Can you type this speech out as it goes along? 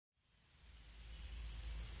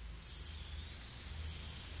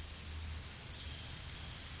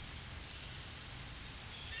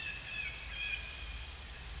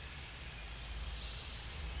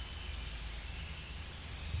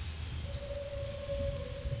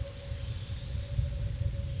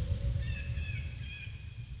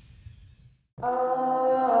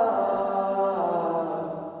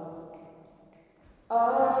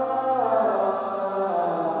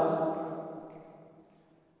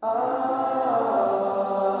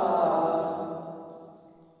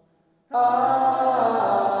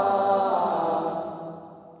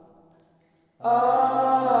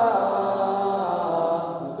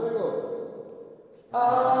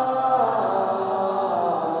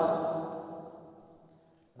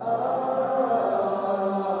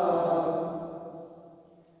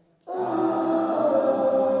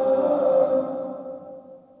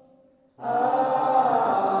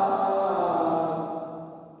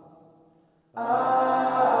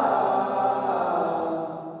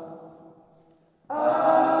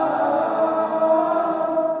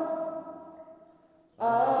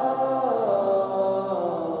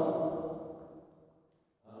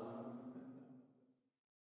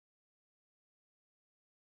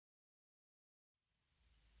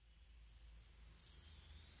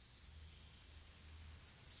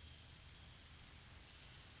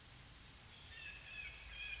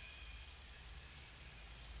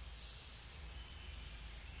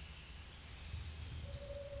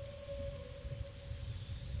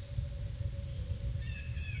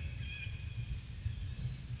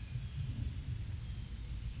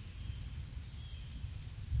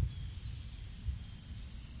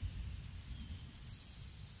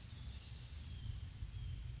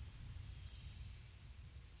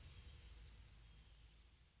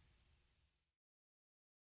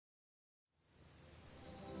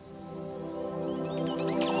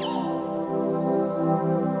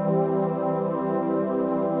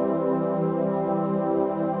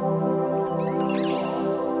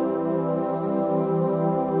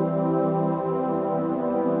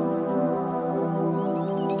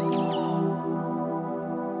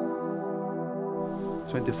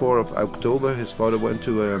Of October, his father went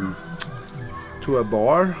to a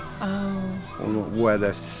bar where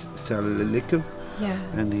they sell liquor,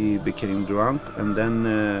 and he became drunk, and then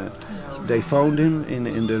they found him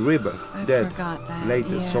in the river, dead.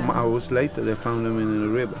 Later, some hours later, they found him in the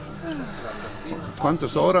river.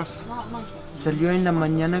 ¿Cuántas horas? Salió en la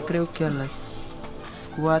mañana, creo que a las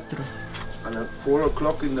 4. And at 4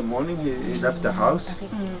 o'clock in the morning, he left the house.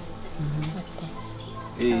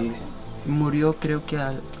 He murió, creo que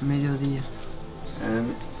al mediodía.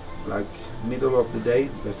 And like middle of the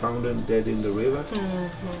day, they found him dead in the river.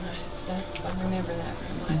 That's, I remember that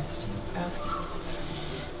from last year. Okay.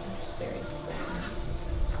 That's very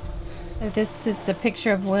sad. This is the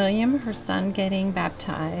picture of William, her son, getting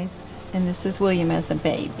baptized. And this is William as a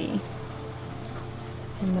baby.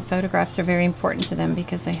 And the photographs are very important to them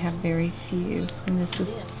because they have very few. And this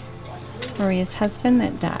is Maria's husband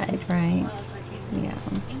that died, right? Yeah.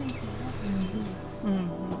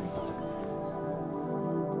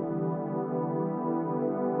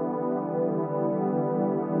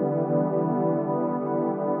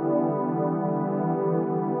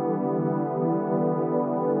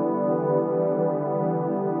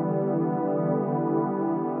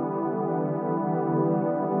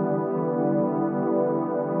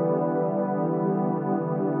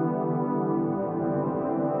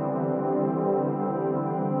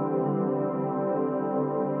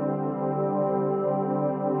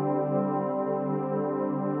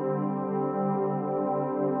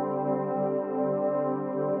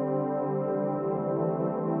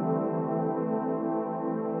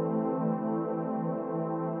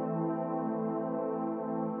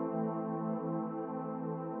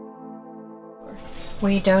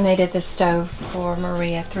 We donated the stove for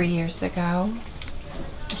Maria 3 years ago.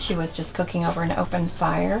 She was just cooking over an open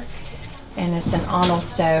fire, and it's an Onel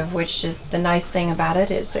stove, which is the nice thing about it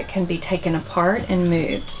is it can be taken apart and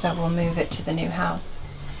moved, so we'll move it to the new house.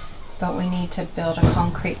 But we need to build a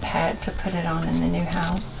concrete pad to put it on in the new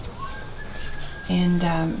house. And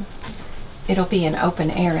it'll be in open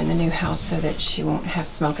air in the new house so that she won't have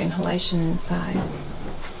smoke inhalation inside.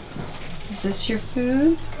 Is this your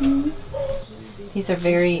food? Mm-hmm. These are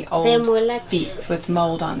very old beets with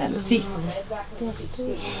mold on them. See?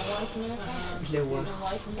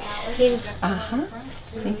 See?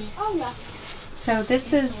 So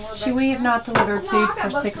this is, we have not delivered food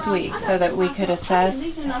for 6 weeks so that we could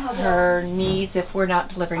assess her needs. If we're not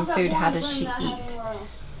delivering food, how does she eat?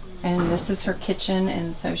 And this is her kitchen,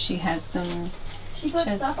 and so she has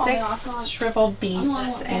 6 shriveled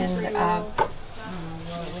beets and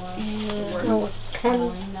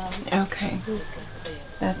okay.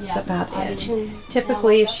 That's about it.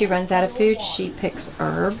 Typically, if she runs out of food, she picks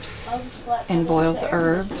herbs and boils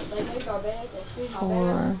herbs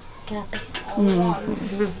for...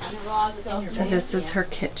 So this is her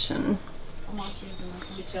kitchen.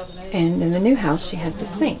 And in the new house, she has a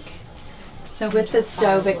sink. So with the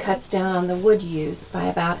stove, it cuts down on the wood use by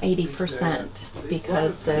about 80%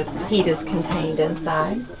 because the heat is contained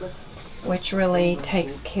inside, which really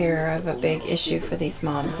takes care of a big issue for these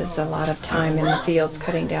moms. It's a lot of time in the fields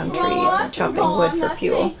cutting down trees and chopping wood for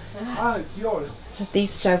fuel. So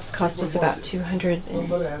these stoves cost us about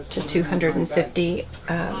 $200 to $250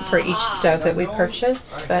 for each stove that we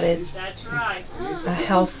purchase, but it's a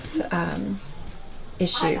health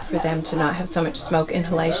issue for them to not have so much smoke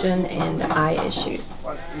inhalation and eye issues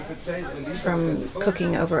from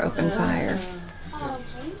cooking over open fire.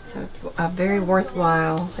 So it's a very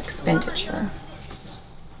worthwhile expenditure.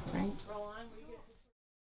 Right?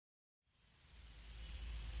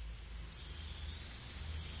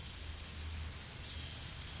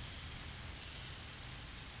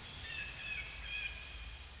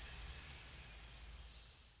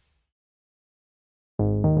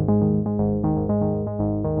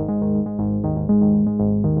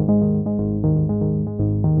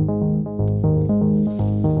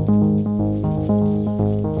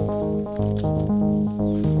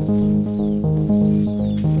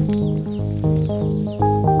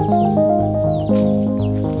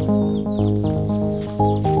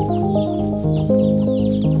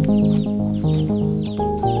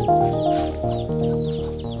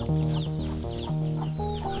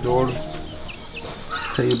 Door,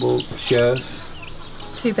 table, chairs.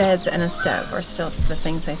 2 beds and a stove are still the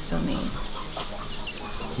things they still need.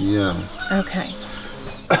 Yeah. Okay.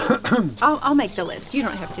 I'll make the list. You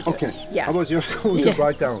don't have to do it. Okay. Yeah. I was just going to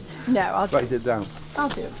write down. No, I'll Write it down. I'll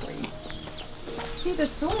do it for you. See, the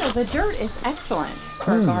soil, the dirt is excellent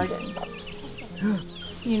for a garden.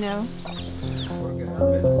 You know?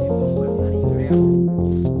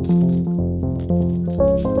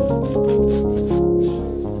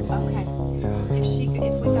 Okay.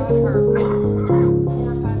 If we got her 4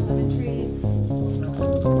 or 5 lemon trees.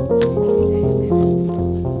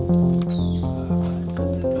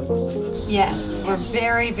 Yes, we're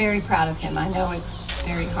very, very proud of him. I know it's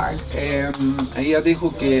very hard. Ella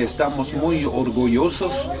dijo que estamos muy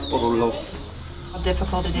orgullosos por los. How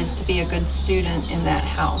difficult it is to be a good student in that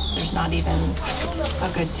house. There's not even a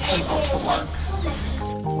good table to work.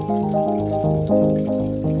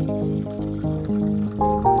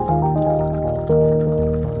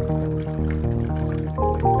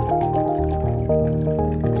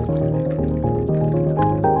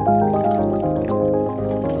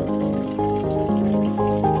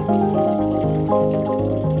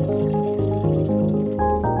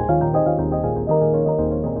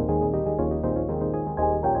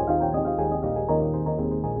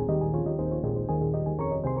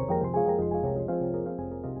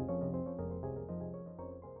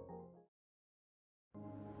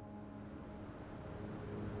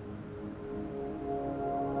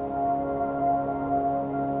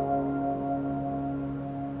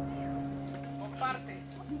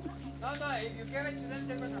 If you give it to them,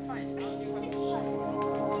 they're gonna find it.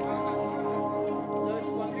 Lo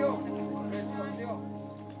escondió.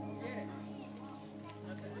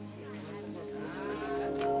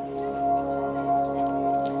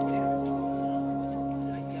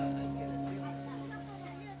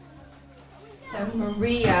 So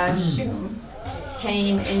Maria Schum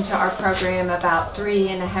came into our program about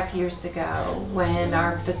 3.5 years ago when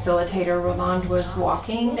our facilitator Roland was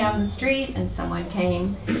walking down the street and someone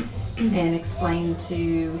came and explained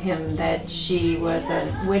to him that she was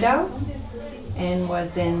a widow and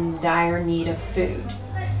was in dire need of food.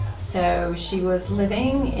 So she was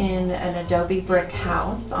living in an adobe brick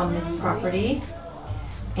house on this property,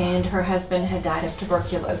 and her husband had died of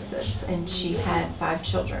tuberculosis, and she had 5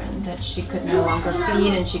 children that she could no longer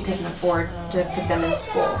feed, and she couldn't afford to put them in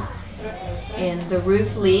school. And the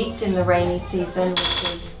roof leaked in the rainy season, which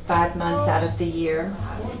was 5 months out of the year.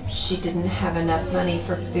 She didn't have enough money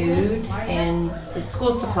for food and the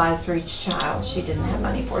school supplies for each child she didn't have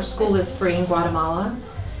money for. School is free in Guatemala,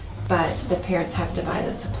 but the parents have to buy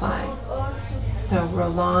the supplies. So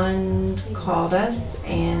Roland called us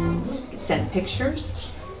and sent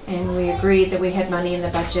pictures, and we agreed that we had money in the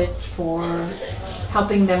budget for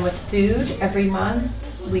helping them with food every month.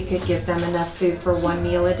 We could give them enough food for 1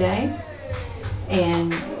 meal a day,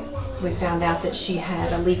 and we found out that she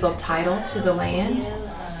had a legal title to the land,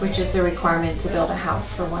 which is a requirement to build a house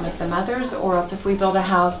for one of the mothers, or else if we build a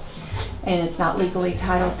house and it's not legally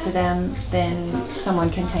titled to them, then someone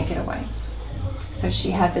can take it away. So she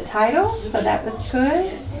had the title, so that was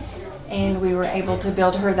good. And we were able to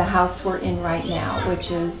build her the house we're in right now, which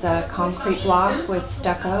is a concrete block with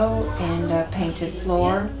stucco and a painted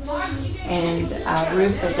floor and a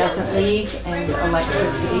roof that doesn't leak and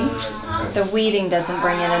electricity. The weeding doesn't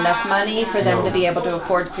bring in enough money for them to be able to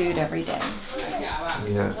afford food every day.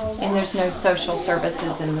 Yeah. And there's no social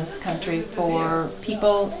services in this country for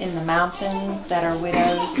people in the mountains that are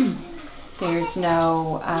widows. There's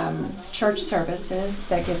no church services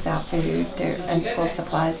that gives out food and school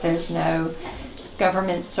supplies. There's no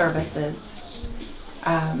government services,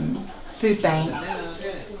 food banks,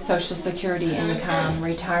 Social Security income,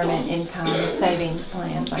 retirement income, savings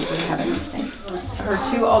plans like we have in the States. Her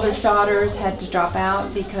two oldest daughters had to drop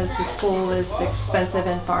out because the school is expensive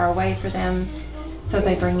and far away for them. So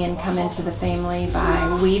they bring income into the family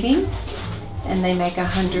by weaving, and they make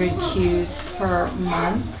 100 cues per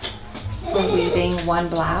month for weaving one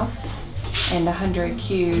blouse. And 100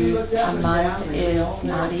 cues a month is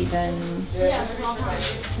not even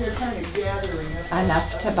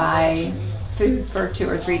enough to buy food for 2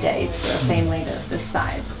 or 3 days for a family this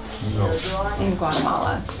size in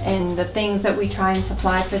Guatemala. And the things that we try and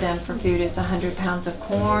supply for them for food is 100 pounds of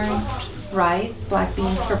corn, rice, black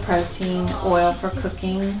beans for protein, oil for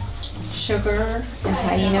cooking, sugar and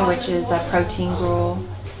paella, which is a protein gruel,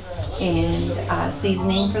 and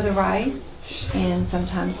seasoning for the rice, and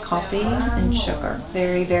sometimes coffee and sugar.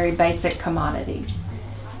 Very, very basic commodities.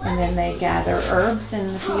 And then they gather herbs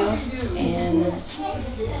in the fields, and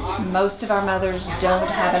most of our mothers don't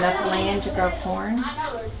have enough land to grow corn,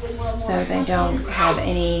 so they don't have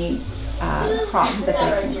any crops that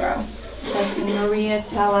they can grow. So can Maria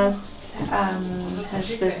tell us, has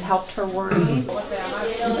this helped her worries?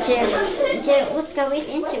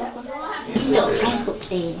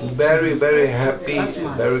 Very, very happy,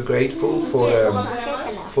 very grateful for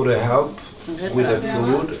the help with the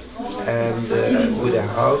food and with the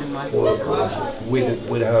help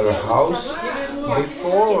with her house.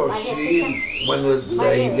 Before when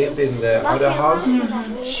they lived in the other house,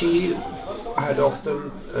 she had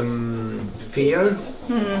often fear.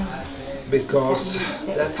 Because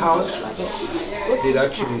that house did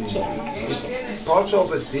actually, parts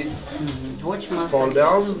of it did fall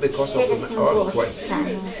down because of an earthquake.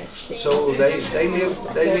 So they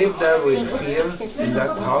lived there with fear in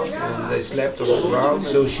that house, and they slept on the ground.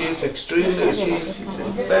 So she's very,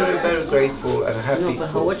 very grateful and happy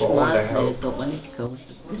for all the help.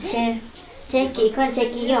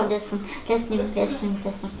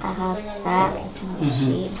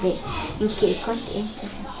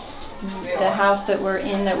 The house that we're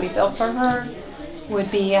in that we built for her would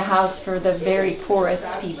be a house for the very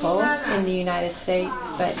poorest people in the United States,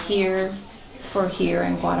 but here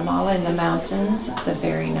in Guatemala in the mountains, it's a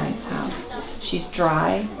very nice house. She's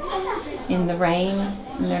dry in the rain,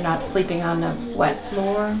 and they're not sleeping on a wet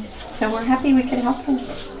floor, so we're happy we could help her.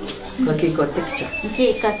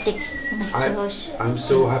 I'm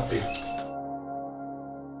so happy.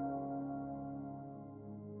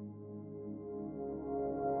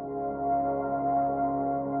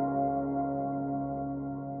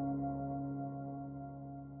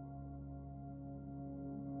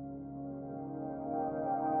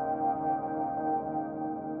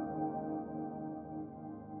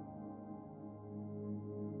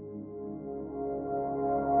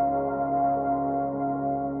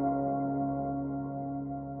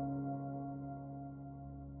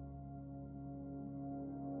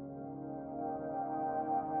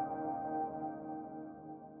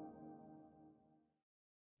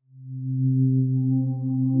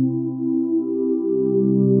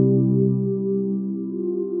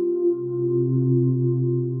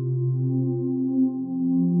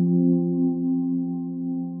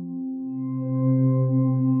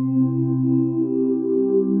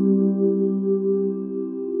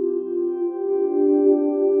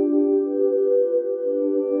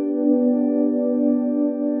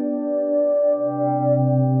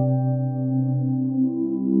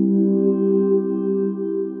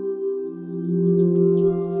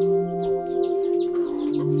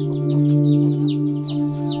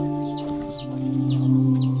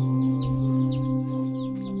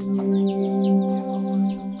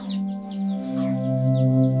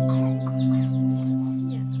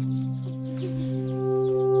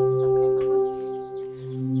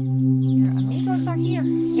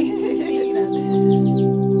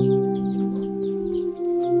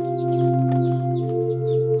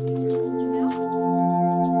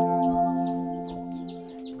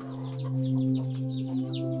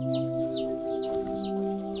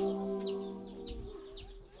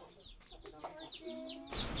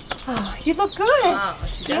 Oh, you look good. Oh,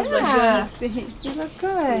 she does look good. You look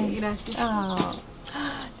good. Gracias. Oh,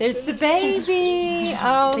 there's the baby.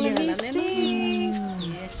 Oh, let me see.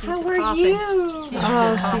 Yes, she's How are coughing. you?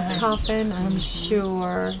 she's coughing, I'm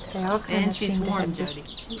sure. They all kind of she's seem to warm, have this-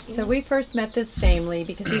 Jody. So we first met this family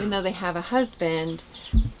because even though they have a husband,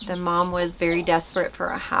 the mom was very desperate for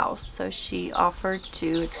a house. So she offered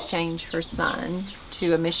to exchange her son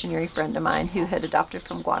to a missionary friend of mine who had adopted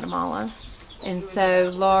from Guatemala. And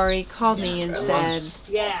so Laurie called me and said,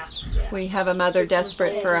 we have a mother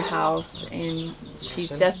desperate for a house, and she's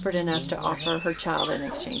desperate enough to offer her child in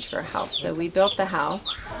exchange for a house. So we built the house,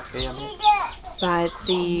 but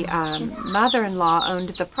the mother-in-law owned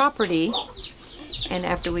the property, and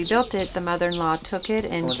after we built it, the mother-in-law took it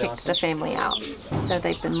and kicked the family out. So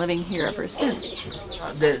they've been living here ever since.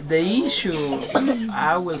 The issue,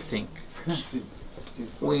 I will think,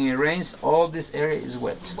 when it rains, all this area is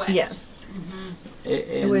wet. Yes.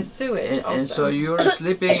 It was sewage and so you're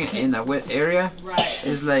sleeping in a wet area.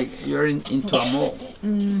 It's like you're into a mole. You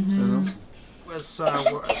know?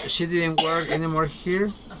 She didn't work anymore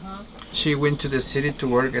here. She went to the city to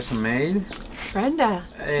work as a maid. Brenda,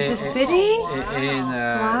 the city?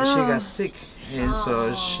 And she got sick, and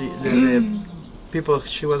so the people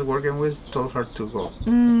she was working with told her to go.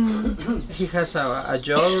 He has a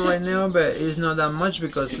job right now, but it's not that much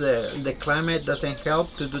because the climate doesn't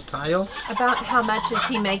help to do tile. About how much is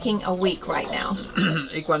he making a week right now?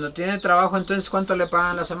 Y cuando tiene trabajo, entonces ¿cuánto le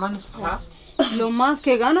pagan la semana? Lo más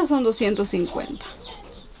que gana son 250.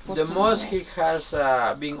 The most he has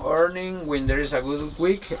been earning when there is a good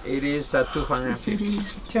week, it is 250.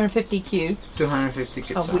 250 Q 250 a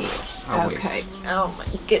kids week. a week. Okay. Oh my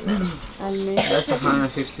goodness. Al mes. That's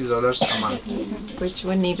 $150 a month. Which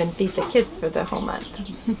wouldn't even feed the kids for the whole month.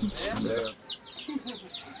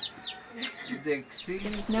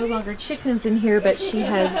 There's no longer chickens in here, but she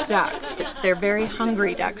has ducks. They're very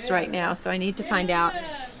hungry ducks right now, so I need to find out.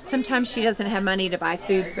 Sometimes she doesn't have money to buy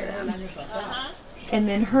food for them. And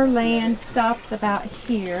then her land stops about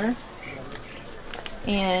here.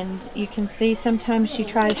 And you can see sometimes she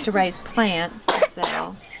tries to raise plants to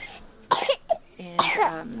sell.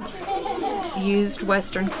 And used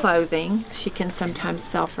Western clothing she can sometimes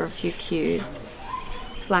sell for a few Qs.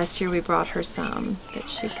 Last year we brought her some that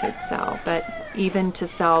she could sell, but even to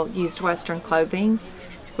sell used Western clothing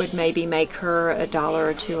would maybe make her $1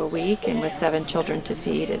 or $2 a week, and with 7 children to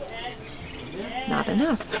feed, it's not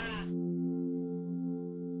enough.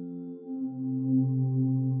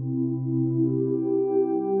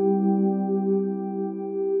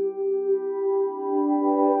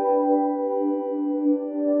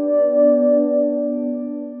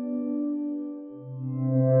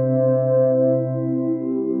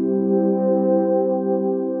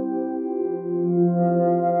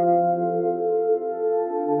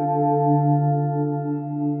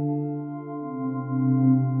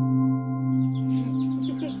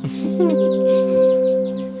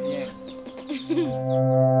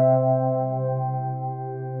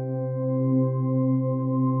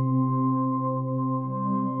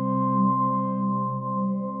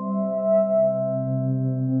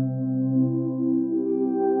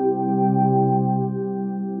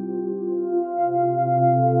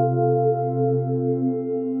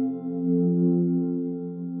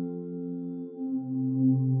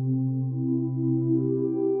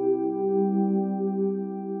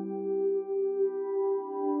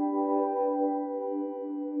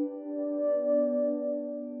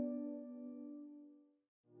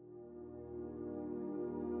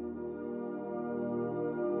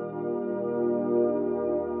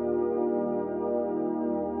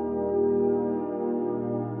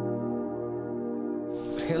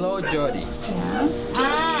 Hello, Jody.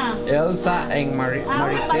 Elsa and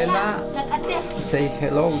Marisela say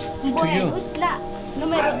hello to you.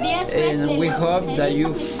 And we hope that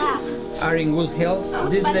you are in good health.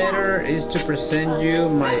 This letter is to present you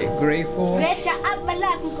my grateful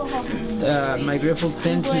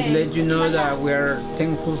thing to let you know that we are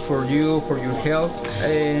thankful for you, for your health,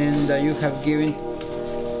 and that you have given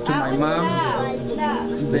to my mom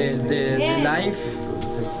the life,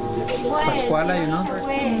 Pascuala, you know.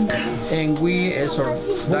 And we, as our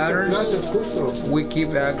daughters, we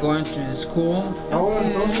keep going to the school,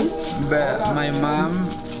 but my mom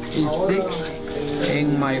is sick,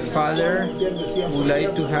 and my father would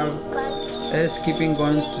like to have us keeping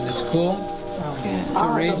going to the school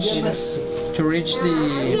to reach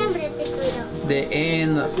the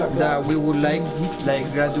end that we would like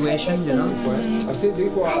graduation, you know.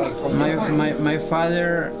 My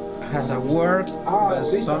father has a work, but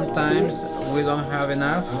sometimes we don't have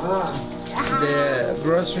enough. The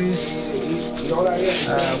groceries,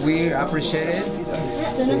 we appreciate it.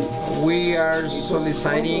 We are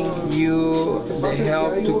soliciting you the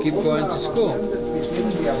help to keep going to school.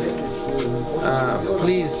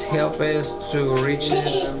 please help us to reach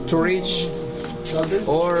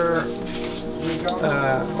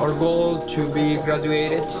our goal to be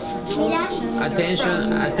graduated.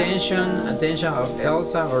 Attention of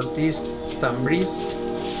Elsa Ortiz Tambriz,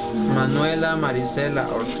 Manuela Marisela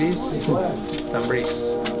Ortiz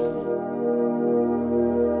Tambriz.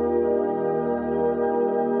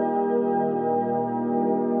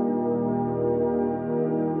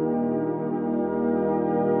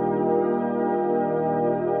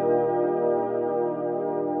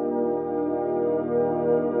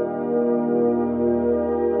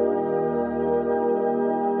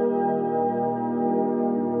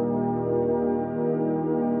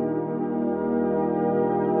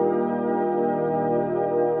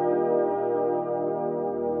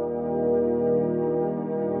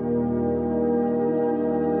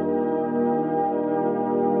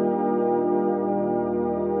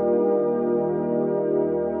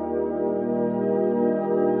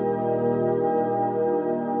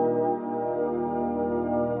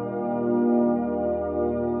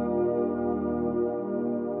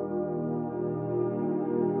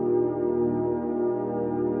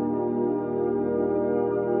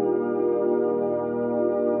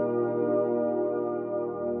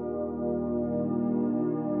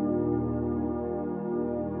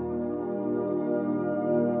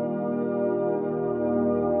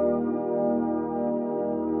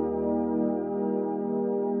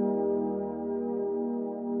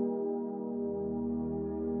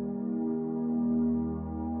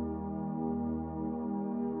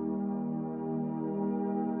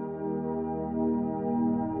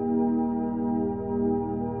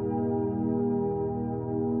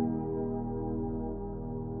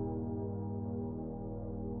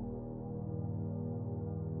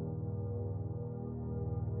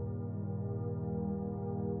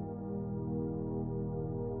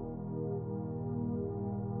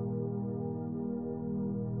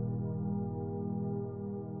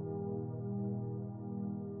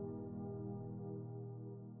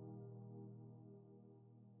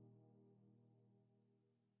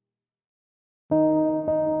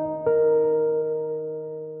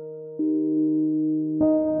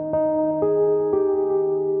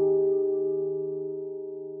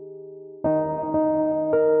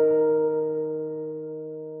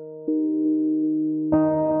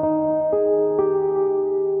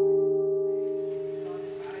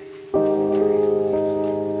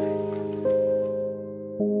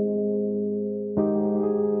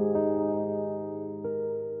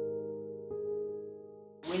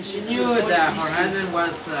 When she knew that her husband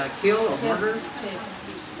was killed or murdered,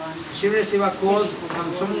 she received a call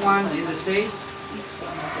from someone in the States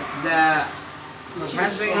that her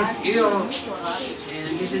husband is ill and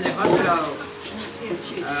he's in the hospital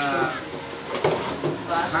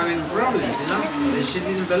having problems, you know, that she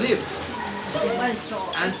didn't believe.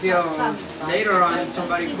 Until later on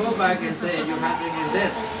somebody called back and said, your husband is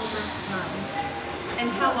dead. And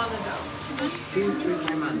how long ago?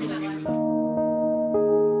 3 months.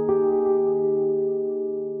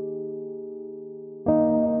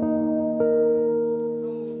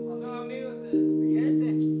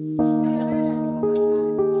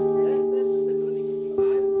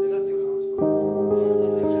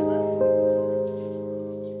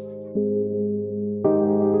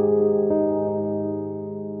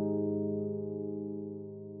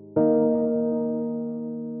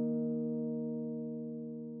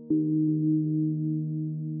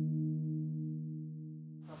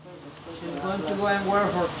 She's going to go and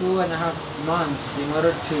work for 2.5 months in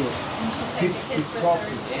order to keep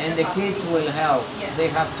profit, and the kids will help. Yes. They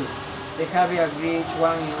have to. They have agreed each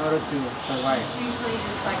one in order to survive. It's usually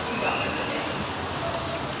just like $2 a day.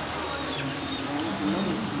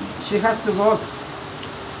 She has to go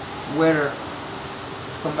where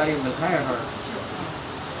somebody will hire her.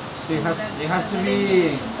 So it has to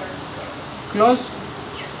be close,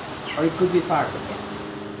 or it could be far.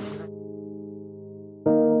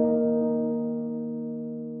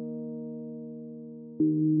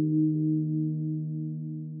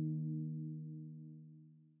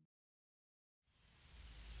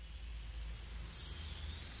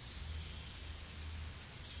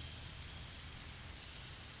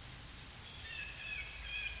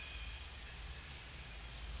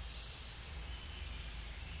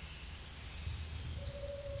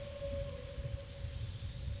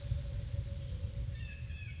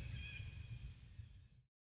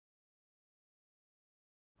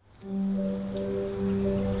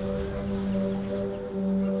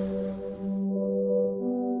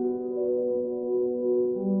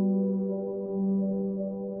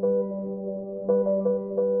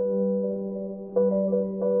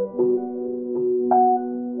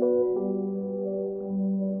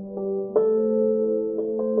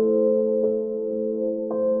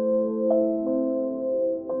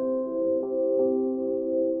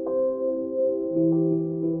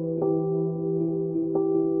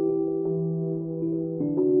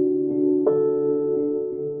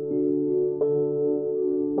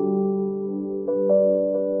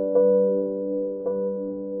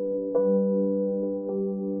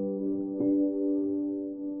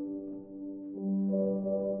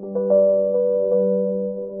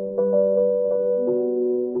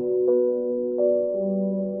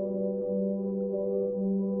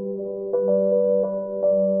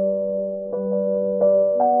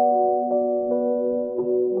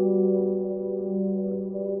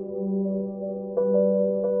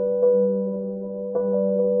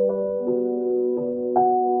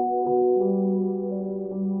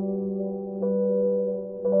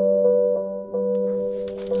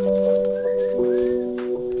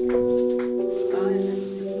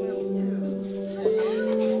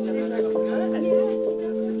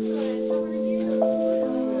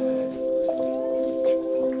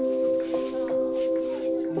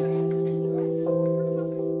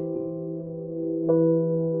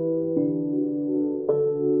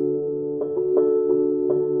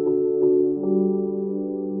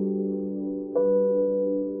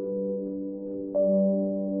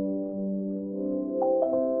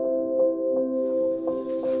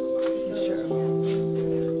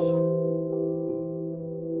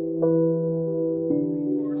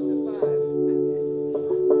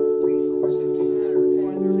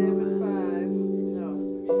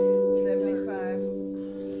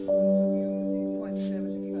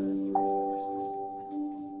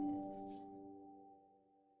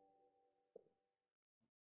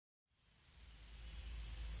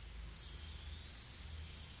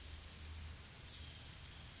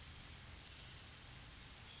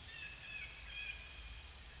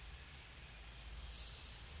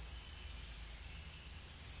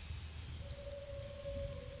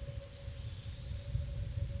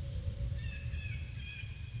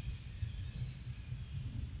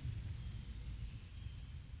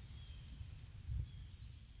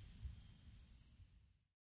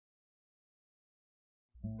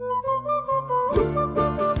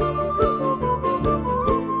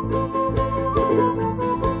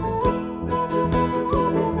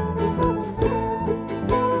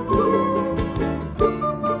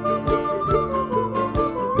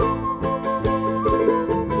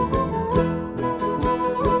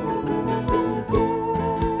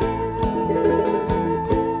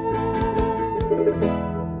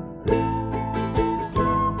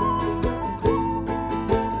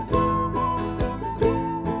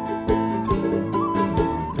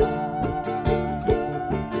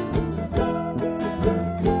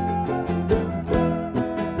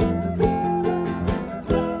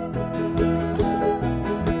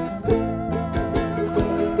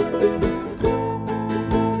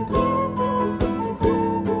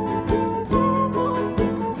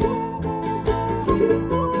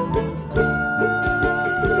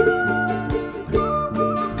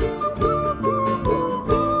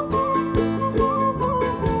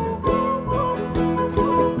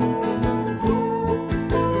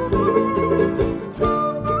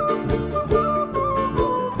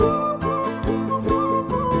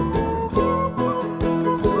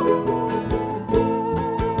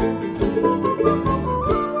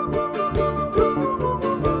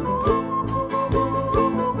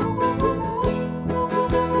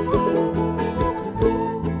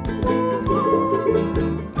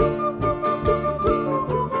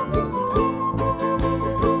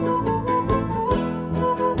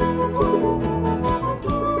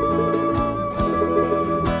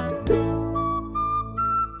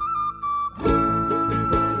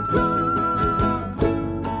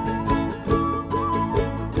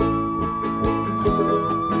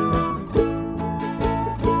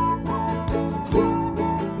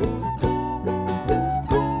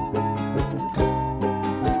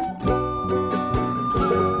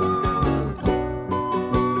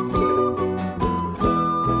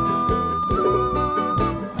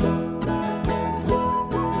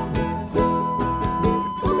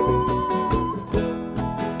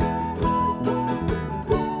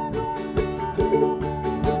 you.